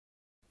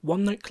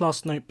OneNote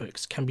Class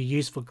Notebooks can be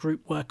used for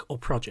group work or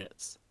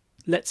projects.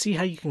 Let's see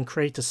how you can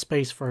create a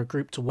space for a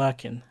group to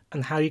work in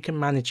and how you can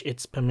manage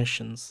its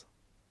permissions.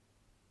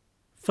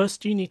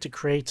 First, you need to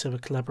create a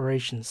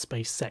collaboration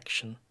space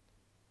section.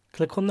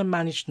 Click on the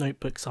Manage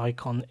Notebooks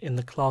icon in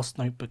the Class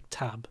Notebook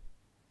tab.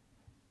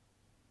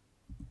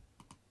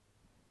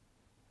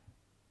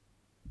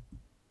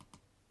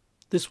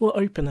 This will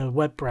open a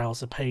web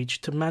browser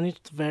page to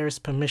manage the various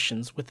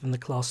permissions within the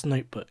class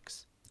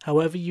notebooks.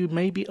 However, you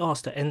may be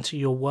asked to enter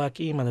your work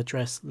email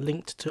address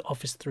linked to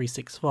Office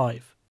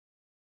 365.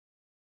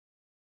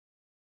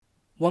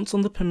 Once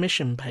on the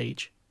permission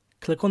page,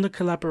 click on the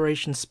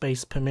Collaboration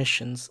Space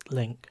Permissions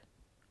link.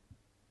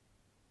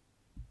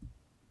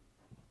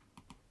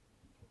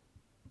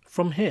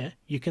 From here,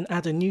 you can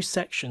add a new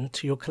section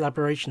to your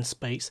collaboration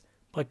space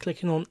by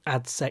clicking on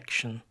Add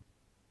Section.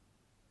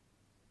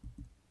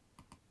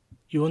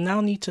 You will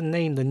now need to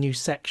name the new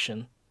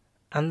section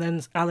and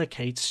then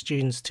allocate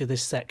students to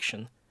this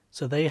section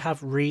so they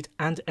have read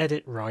and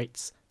edit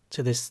rights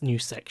to this new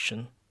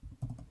section.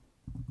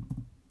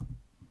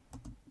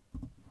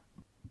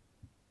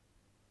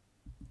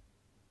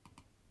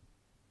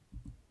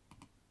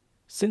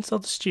 Since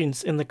other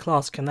students in the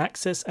class can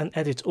access and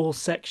edit all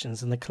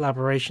sections in the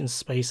collaboration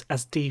space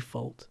as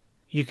default,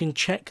 you can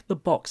check the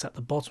box at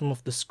the bottom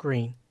of the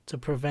screen to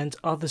prevent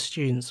other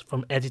students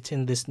from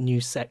editing this new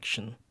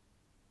section.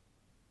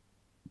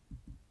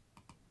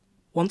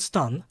 Once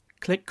done,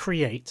 click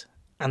Create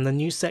and the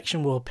new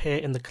section will appear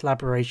in the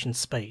collaboration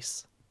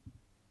space.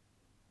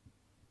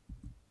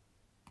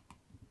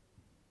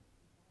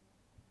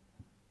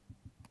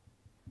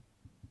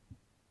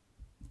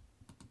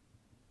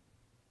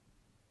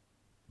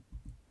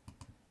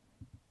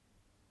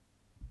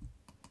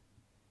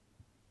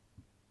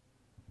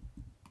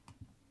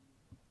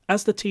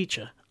 As the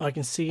teacher, I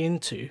can see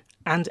into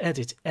and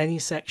edit any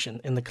section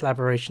in the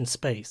collaboration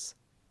space.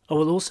 I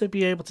will also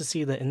be able to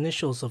see the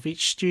initials of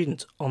each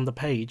student on the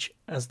page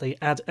as they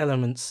add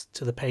elements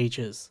to the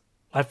pages.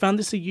 I found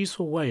this a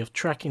useful way of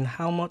tracking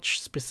how much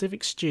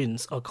specific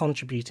students are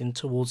contributing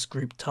towards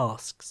group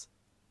tasks.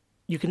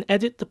 You can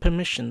edit the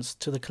permissions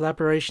to the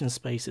collaboration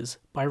spaces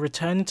by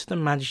returning to the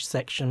Manage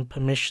section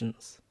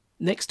permissions.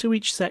 Next to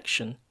each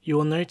section, you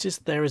will notice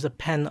there is a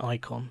pen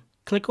icon.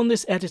 Click on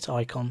this edit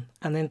icon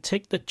and then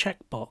tick the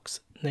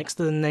checkbox next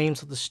to the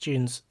names of the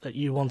students that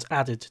you want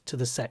added to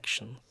the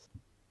section.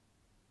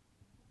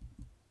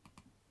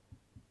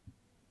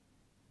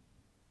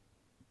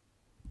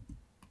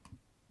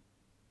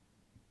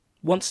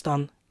 Once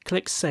done,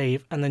 click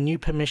Save and the new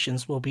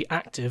permissions will be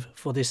active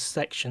for this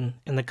section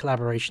in the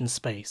collaboration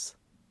space.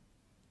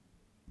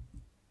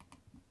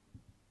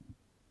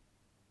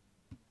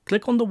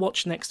 Click on the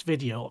Watch Next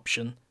Video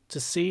option to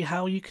see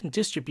how you can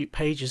distribute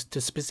pages to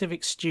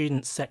specific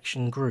student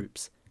section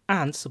groups,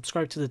 and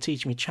subscribe to the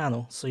TeachMe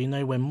channel so you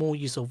know when more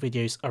useful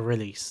videos are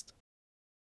released.